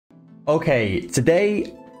Okay,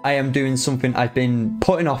 today I am doing something I've been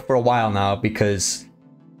putting off for a while now because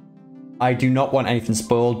I do not want anything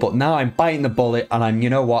spoiled, but now I'm biting the bullet and you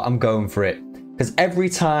know what, I'm going for it. Because every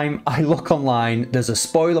time I look online, there's a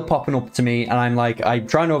spoiler popping up to me and I'm like, I'm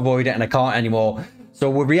trying to avoid it and I can't anymore. So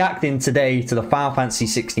we're reacting today to the Final Fantasy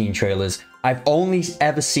XVI trailers. I've only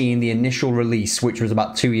ever seen the initial release, which was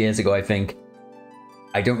about 2 years ago, I think.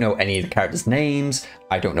 I don't know any of the characters' names.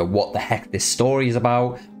 I don't know what the heck this story is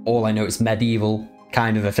about. All I know is medieval,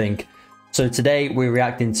 kind of a thing. So today we're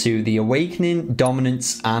reacting to the Awakening,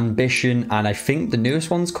 Dominance, Ambition, and I think the newest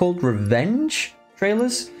one's called Revenge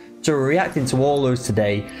trailers. So we're reacting to all those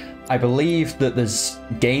today. I believe that there's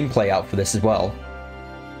gameplay out for this as well,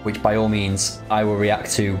 which by all means I will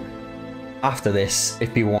react to after this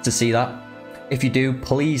if people want to see that. If you do,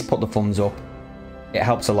 please put the thumbs up. It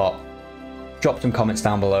helps a lot. Drop some comments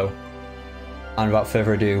down below. And without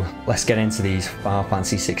further ado, let's get into these Final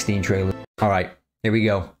Fantasy XVI trailers. Alright, here we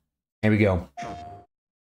go. Here we go.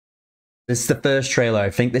 This is the first trailer.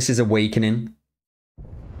 I think this is Awakening.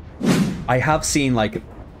 I have seen like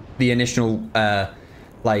the initial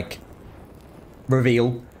like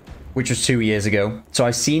reveal, which was 2 years ago. So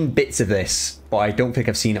I've seen bits of this, but I don't think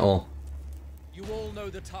I've seen it all. You all know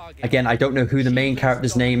the target. Again, I don't know who the main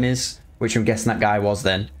character's name is, which I'm guessing that guy was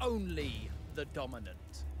then. Only the dominant.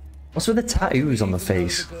 What's with the tattoos on the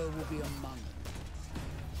face?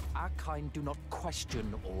 Our kind do not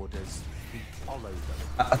question orders, we follow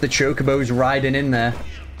them. The chocobo's riding in there.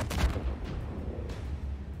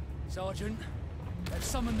 Sergeant, let's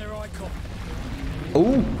summon their icon.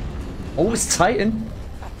 Oh, oh, it's Titan.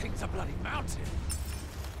 That thing's a bloody mountain.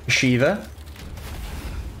 Shiva.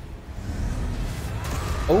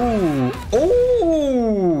 Oh,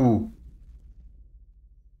 oh!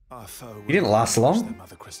 He didn't last long.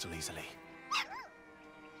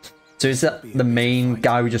 So is that the main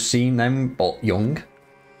guy we just seen then, but young?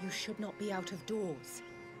 You should not be out of doors.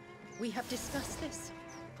 We have discussed this.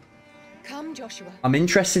 Come, Joshua. I'm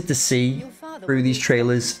interested to see through these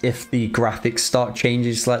trailers if the graphics start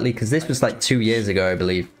changing slightly, because this was like 2 years ago, I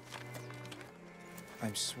believe.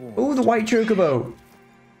 Oh, the white chocobo.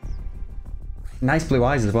 Nice blue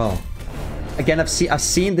eyes as well. Again, I've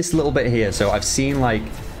seen this little bit here, so I've seen like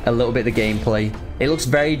a little bit of the gameplay. It looks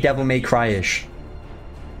very Devil May Cry-ish.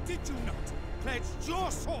 Did you not pledge your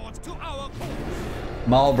sword to our cause?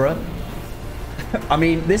 Marlborough. I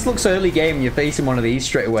mean, this looks early game. You're facing one of these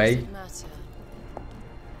straight away.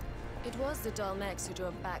 It was the Dalmex who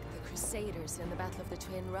drove back the Crusaders in the Battle of the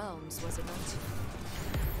Twin Realms, was it not?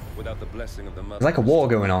 Without the blessing of the Mother, There's like a war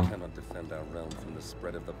going on. We cannot defend our realm from the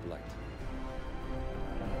spread of the blight.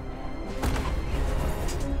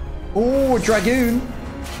 Oh, Dragoon.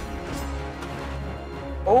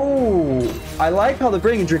 Oh, I like how they're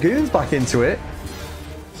bringing Dragoons back into it.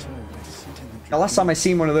 The last time I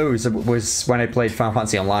seen one of those was when I played Final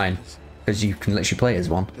Fantasy Online, because you can literally play as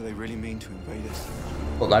one. Do they really mean to invade us?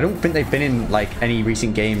 But I don't think they've been in like any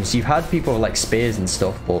recent games. You've had people with like spears and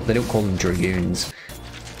stuff, but they don't call them Dragoons.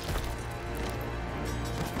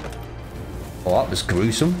 Oh, that was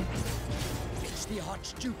gruesome. It's the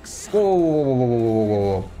Archduke's son. Whoa, whoa, whoa, whoa, whoa,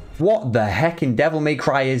 whoa, whoa. What the heck in Devil May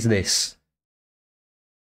Cry is this?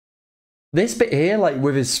 This bit here, like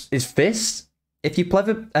with his fist. If you've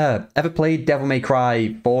ever played Devil May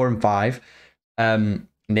Cry 4 and 5,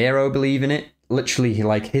 Nero, believe in it. Literally,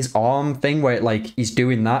 like his arm thing where like he's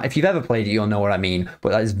doing that. If you've ever played it, you'll know what I mean.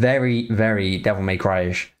 But that is very, very Devil May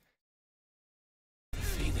Cry-ish.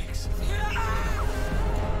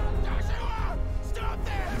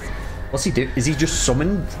 What's he do? Is he just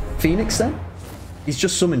summoned Phoenix then? He's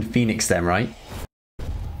just summoned Phoenix then, right?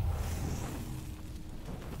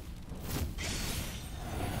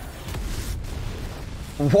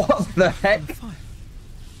 What the heck? Fine.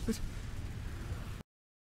 But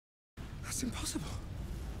that's impossible.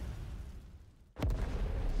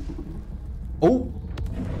 Oh.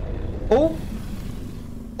 Oh.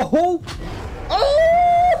 Oh.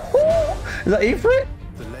 Oh. Is that Ifrit?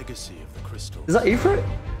 The legacy of the crystal. Is that Ifrit?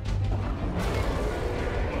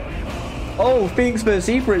 Oh, Phoenix vs.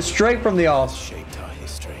 Ifrit straight from the off. Shaped our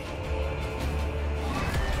history.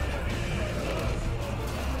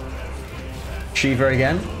 Shiva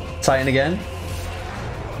again. Titan again.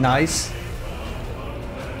 Nice.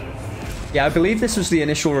 Yeah, I believe this was the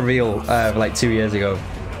initial reveal like 2 years ago.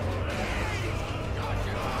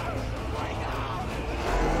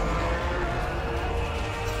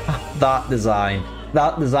 That design.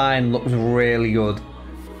 That design looks really good.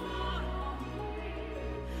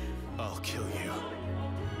 I'll kill you.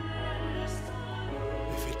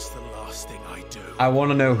 If it's the last thing I do. I want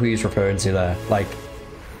to know who he's referring to there. Like,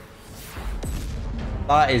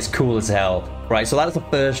 That is cool as hell. Right, so that's the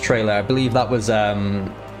first trailer. I believe that was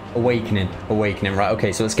Awakening. Right,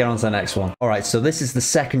 okay, so let's get on to the next one. All right, so this is the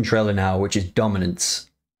second trailer now, which is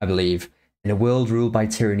Dominance, I believe. In a world ruled by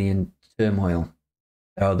tyranny and turmoil,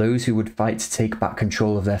 there are those who would fight to take back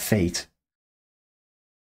control of their fate.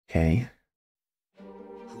 Okay.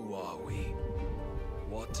 Who are we?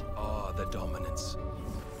 What are the dominants?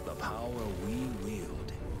 The power we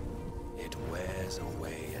wield. It wears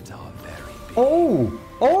away at our very being. Oh!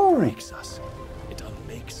 Oh! It breaks us. It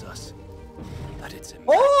unmakes us. That its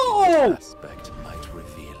Oh! immaculate aspect might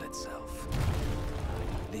reveal itself.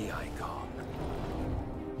 The icon.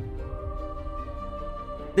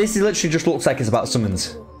 This literally just looks like it's about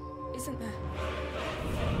summons. Isn't there?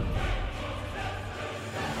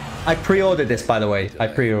 I pre-ordered this, by the way. I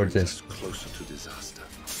pre-ordered this. Closer to disaster.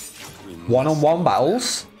 One-on-one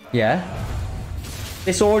battles? Yeah.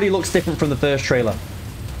 This already looks different from the first trailer.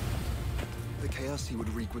 The chaos he would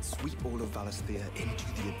wreak would sweep all of Valisthea into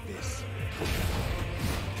the abyss.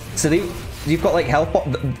 So you've got like health.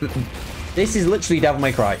 This is literally Devil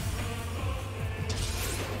May Cry.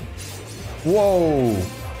 Whoa!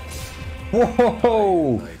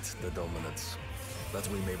 Whoa! Ignite the dominants, that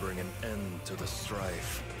we may bring an end to the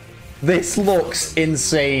strife. This looks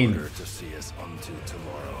insane. Order to see us unto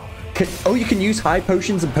tomorrow. Oh, you can use high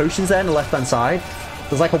potions and potions there on the left-hand side.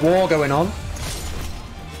 There's like a war going on.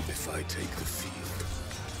 If I take the field,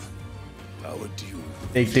 our due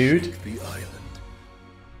Big dude. shake the island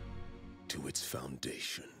to its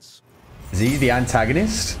foundations. Is he the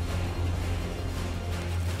antagonist?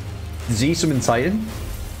 Is he summon Titan?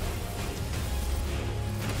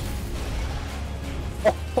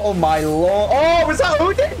 Oh my lord. Oh, was that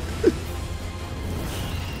Odin?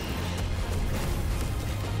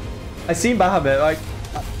 I seen Bahamut, like...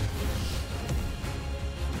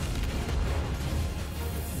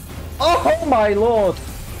 Oh my lord!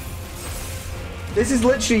 This is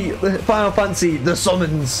literally Final Fantasy, the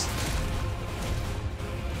summons.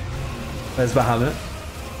 There's Bahamut.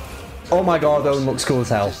 Oh my god, Odin looks cool as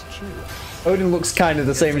hell. Odin looks kind of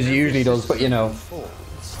the same as he usually does, but you know.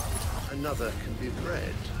 Another can be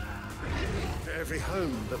bred. For every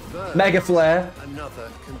home that burns, Mega Flare. another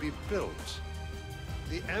can be built.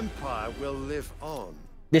 The Empire will live on.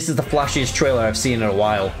 This is the flashiest trailer I've seen in a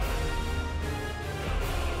while.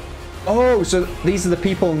 Oh, so these are the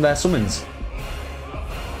people and their summons.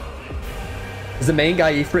 Is the main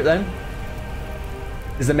guy Ifrit then?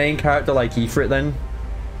 Is the main character like Ifrit then?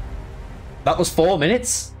 That was 4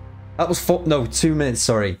 minutes? That was 2 minutes,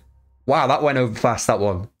 sorry. Wow, that went over fast, that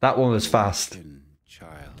one. That one was fast.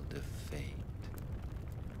 Child of fate.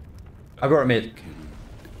 I gotta admit.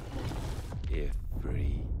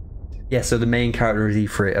 Ifrit. Yeah, so the main character is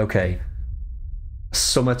Ifrit, okay.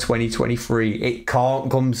 Summer 2023. It can't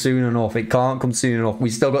come soon enough. It can't come soon enough. We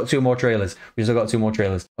still got 2 more trailers.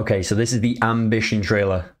 Okay, so this is the Ambition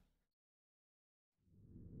trailer.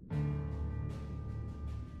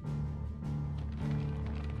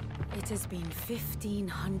 It has been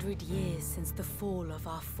 1,500 years since the fall of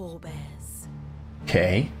our forebears.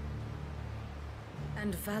 Okay.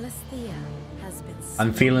 And Valisthea has been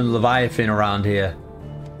I'm feeling Leviathan around here.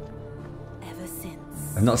 ever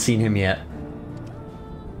since. I've not seen him yet.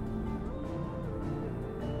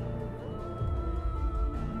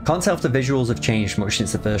 Can't tell if the visuals have changed much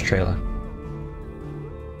since the first trailer.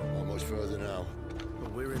 Not much further now.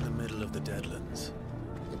 But we're in the middle of the Deadlands.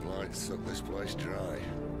 The blight sucked this place dry.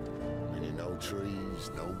 Meaning no trees,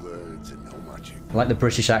 no birds, and no magic. I like the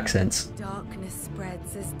British accents. Darkness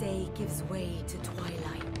spreads as day gives way to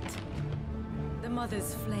twilight. The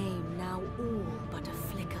mother's flame now all but a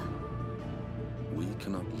flicker. We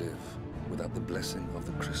cannot live without the blessing of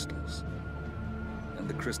the crystals. And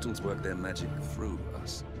the crystals work their magic through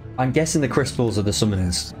us. I'm guessing the crystals are the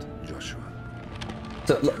summons. Joshua.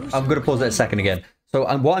 So I'm going to pause it a second again. So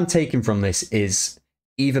what I'm taking from this is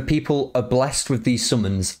either people are blessed with these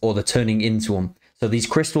summons or they're turning into them. So these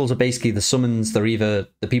crystals are basically the summons. They're either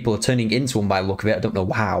the people are turning into them by the look of it. I don't know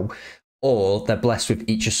how. Or they're blessed with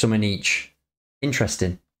each a summon each.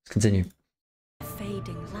 Interesting. Let's continue.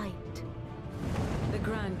 Fading light. The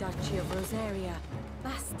Grand Duchy of Rosaria,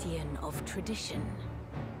 bastion of tradition.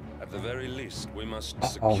 At the very least, we must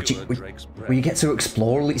Oh, secure gee, Drake's breath. will you get to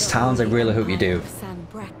explore all these towns? I really hope you do.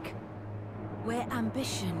 Where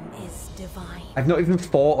ambition is divine. I've not even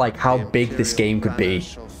thought like how The big this Imperial game could banner be.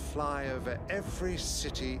 shall fly over every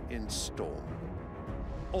city in storm.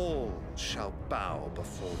 All shall bow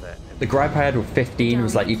before their The gripe I had with 15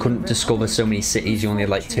 was like you couldn't discover so many cities, you only had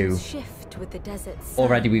like 2. Shift with the desert sun.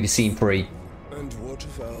 Already we've seen 3. And what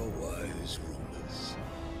of our wise rulers?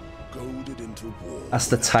 goaded into war. That's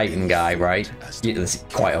the Titan guy, right? Yeah, that's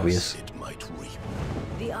quite obvious. It might reap.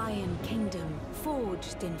 The Iron Kingdom,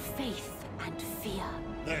 forged in faith and fear.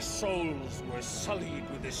 Their souls were sullied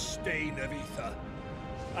with the stain of ether.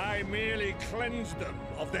 I merely cleansed them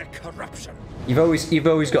of their corruption. You've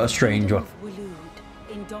always got a strange one. Waloed,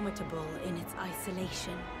 indomitable in its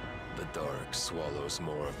isolation. The dark swallows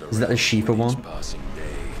more of the Is that the realm Sheepa with each one? passing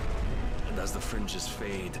day. And as the fringes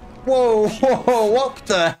fade, Whoa, whoa, what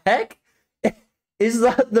the heck? Is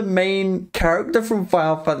that the main character from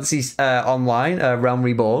Final Fantasy Online, Realm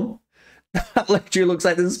Reborn? That literally looks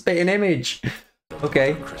like the spitting image.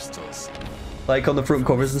 Okay. crystals. Like on the front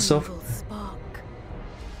covers and stuff. Spark.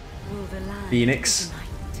 Will the land Phoenix. ignite?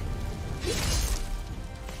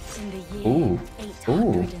 In the year Ooh.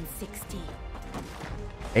 860,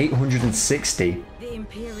 860. the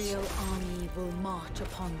Imperial army will march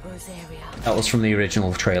upon Rosaria. That was from the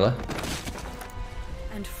original trailer.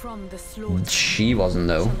 And from the slaughter She wasn't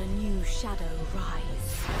though. shall a new shadow rise.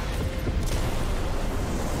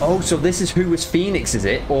 Oh, so this is who was Phoenix, is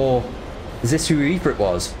it? Or is this who Ifrit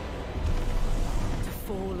was? To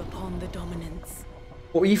fall upon the dominance.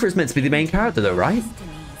 Well, Ifrit's meant to be the main character though, right?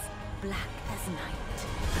 Destinies black as night.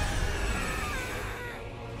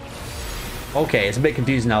 Okay, it's a bit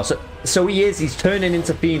confusing now. So he's turning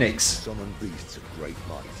into Phoenix. Summon beasts of great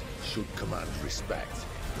might should command respect,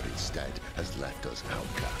 but instead has left us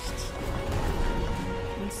outcasts.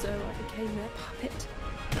 And so I became their puppet.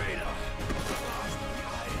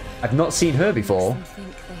 I've not seen her before. Some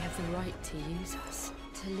think they have the right to use us,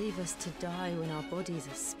 to leave us to die when our bodies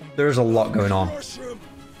are spent. There's a lot going on.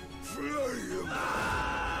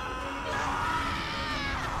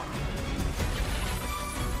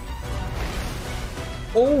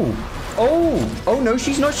 Oh no,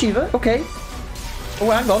 she's not Shiva. Okay.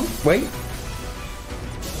 Oh, hang on, wait.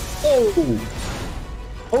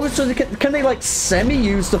 Oh, so they can they like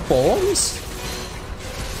semi-use the forms?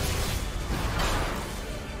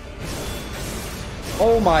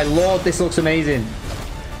 Oh my lord, this looks amazing.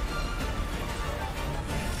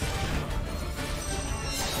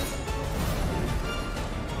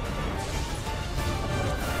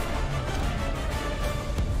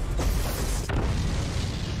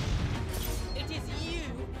 It is you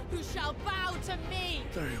who shall bow to me.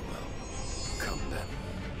 Very well. Come then.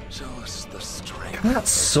 Show us the strength. That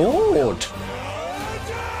sword.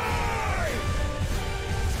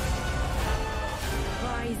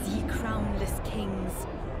 Rise, ye crownless kings.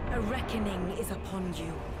 A reckoning is upon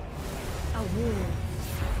you. A war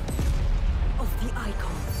of the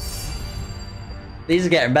icons. These are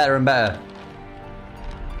getting better and better.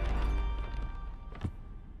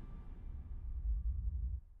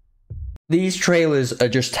 These trailers are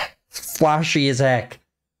just flashy as heck.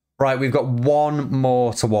 Right, we've got one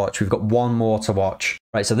more to watch.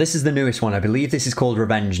 Right, so this is the newest one. I believe this is called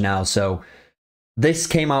Revenge now. So this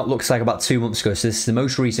came out, looks like about 2 months ago. So this is the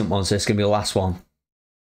most recent one. So it's going to be the last one.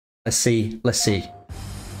 Let's see.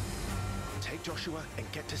 Take Joshua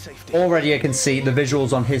and get to safety. Already I can see the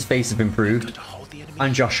visuals on his face have improved.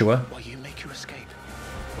 And Joshua. While you make your escape.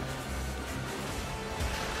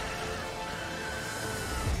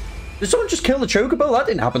 Did someone just kill the chocobo? That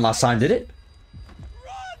didn't happen last time, did it?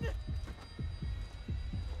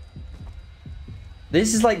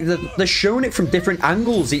 This is like they're showing it from different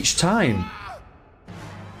angles each time.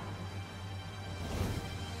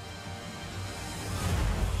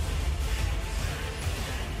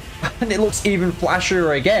 And it looks even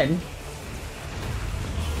flashier again.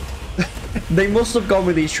 They must have gone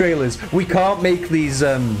with these trailers. We can't make these,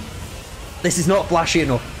 this is not flashy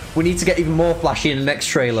enough. We need to get even more flashy in the next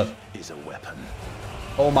trailer. Is a weapon.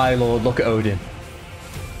 Oh my lord, look at Odin.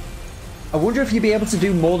 I wonder if you'd be able to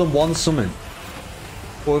do more than one summon.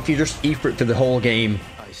 Or if you just Ifrit for the whole game.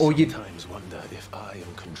 Or you sometimes wonder if I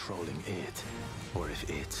am controlling it, or if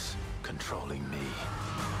it's controlling me.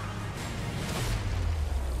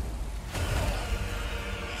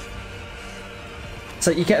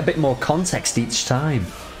 So you get a bit more context each time.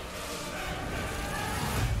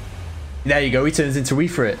 There you go, he turns into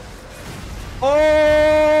Ifrit.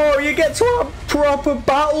 Oh, you get to have proper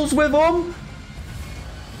battles with him.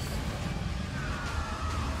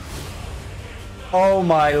 Oh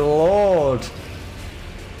my lord.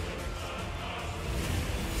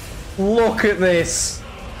 Look at this.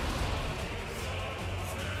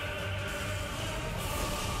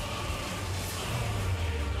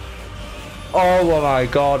 Oh my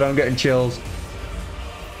god, I'm getting chills.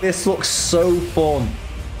 This looks so fun.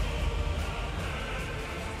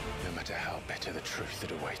 No matter how bitter the truth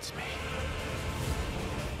that awaits me,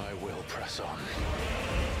 I will press on.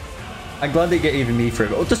 I'm glad they get even me for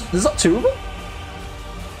it. Oh, there's not two of them?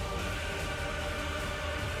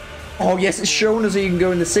 Oh yes, it's shown us how you can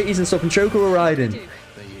go in the cities and stuff and Chocobo riding.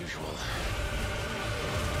 The usual.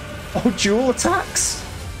 Oh, dual attacks.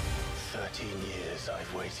 13 years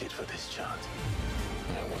I've waited for this chance.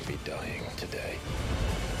 I won't be dying today.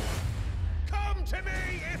 Come to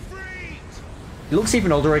me, Ifrit! He looks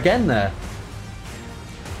even older again there.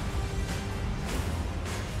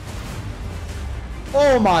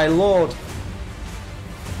 Oh my lord.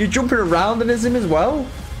 You're jumping around in him as well?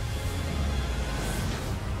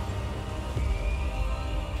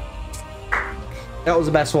 That was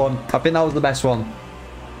the best one. I think that was the best one.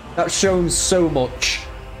 That's shown so much.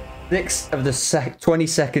 6th of the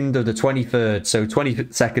 22nd of the 23rd. So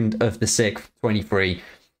 22nd of the 6th, 23.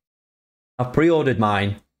 I've pre-ordered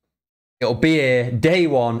mine. It'll be here day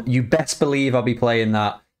one. You best believe I'll be playing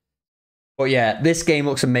that. But yeah, this game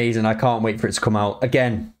looks amazing. I can't wait for it to come out.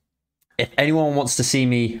 Again, if anyone wants to see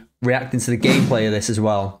me reacting to the gameplay of this as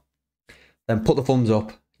well, then put the thumbs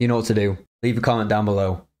up. You know what to do. Leave a comment down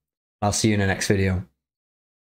below. I'll see you in the next video.